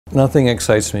Nothing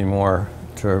excites me more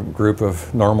to a group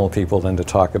of normal people than to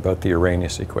talk about the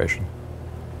Arrhenius equation.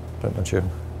 Don't you?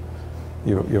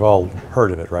 You've all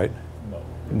heard of it, right?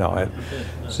 No.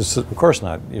 Of course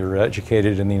not. You're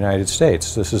educated in the United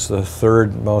States. This is the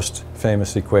third most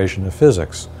famous equation of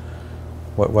physics.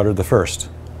 What are the first?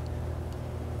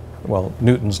 Well,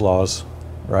 Newton's laws,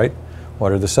 right?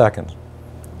 What are the second?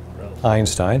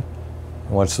 Einstein.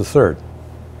 And what's the third?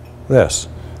 This.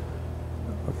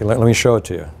 Okay, let me show it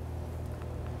to you.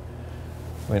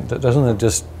 I mean, doesn't it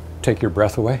just take your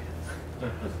breath away?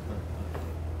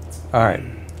 All right.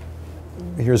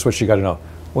 Here's what you got to know.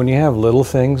 When you have little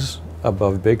things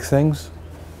above big things,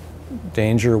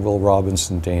 danger, Will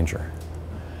Robinson, danger.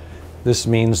 This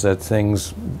means that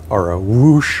things are a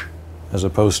whoosh as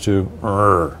opposed to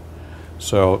Whirrrr.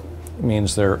 So it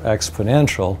means they're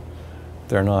exponential,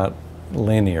 they're not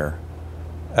linear.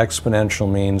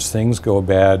 Exponential means things go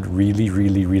bad really,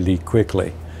 really, really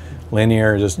quickly.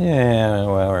 Linear, just,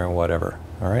 well, whatever,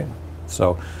 all right?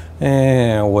 So,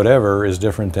 whatever is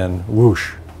different than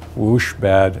whoosh. Whoosh,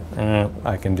 bad,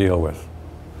 I can deal with.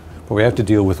 But we have to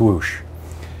deal with whoosh.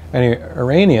 Anyway,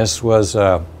 Arrhenius was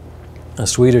a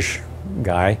Swedish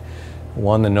guy,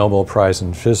 won the Nobel Prize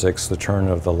in Physics the turn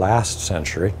of the last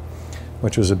century,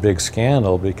 which was a big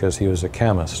scandal because he was a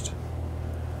chemist.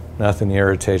 Nothing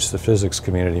irritates the physics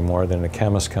community more than a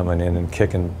chemist coming in and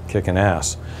kicking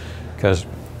ass. Because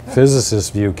physicists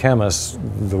view chemists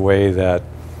the way that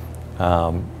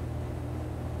the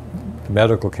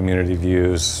medical community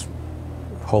views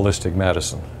holistic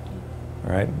medicine,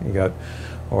 right? You got,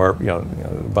 or a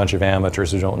bunch of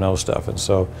amateurs who don't know stuff, and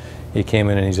so he came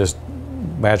in and he just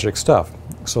magic stuff.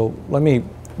 So let me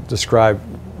describe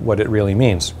what it really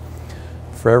means.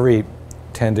 For every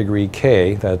 10 degree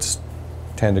K, that's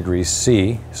 10 degrees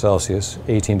C, Celsius,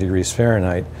 18 degrees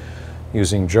Fahrenheit,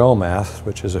 using GeoMath,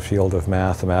 which is a field of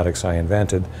mathematics I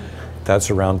invented, that's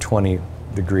around 20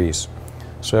 degrees.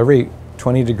 So every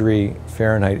 20 degree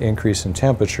Fahrenheit increase in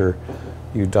temperature,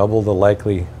 you double the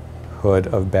likelihood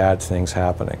of bad things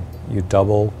happening. You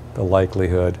double the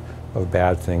likelihood of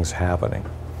bad things happening.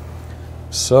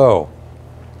 So,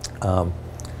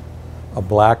 a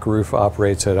black roof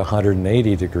operates at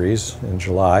 180 degrees in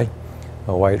July.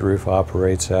 A white roof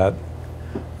operates at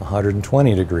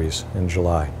 120 degrees in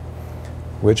July.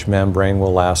 Which membrane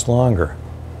will last longer?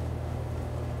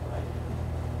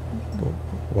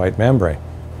 White membrane.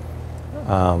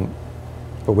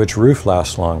 But which roof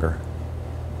lasts longer?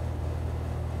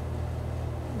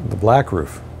 The black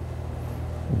roof,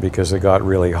 because it got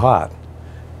really hot.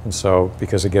 And so,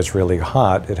 because it gets really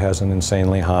hot, it has an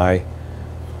insanely high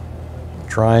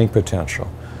drying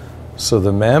potential. So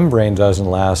the membrane doesn't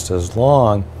last as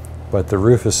long, but the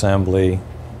roof assembly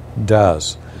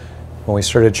does. When we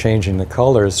started changing the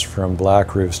colors from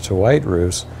black roofs to white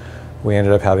roofs, we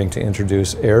ended up having to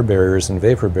introduce air barriers and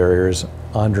vapor barriers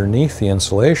underneath the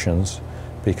insulations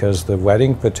because the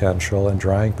wetting potential and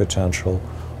drying potential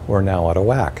were now out of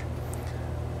whack.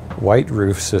 White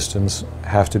roof systems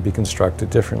have to be constructed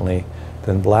differently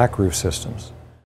than black roof systems.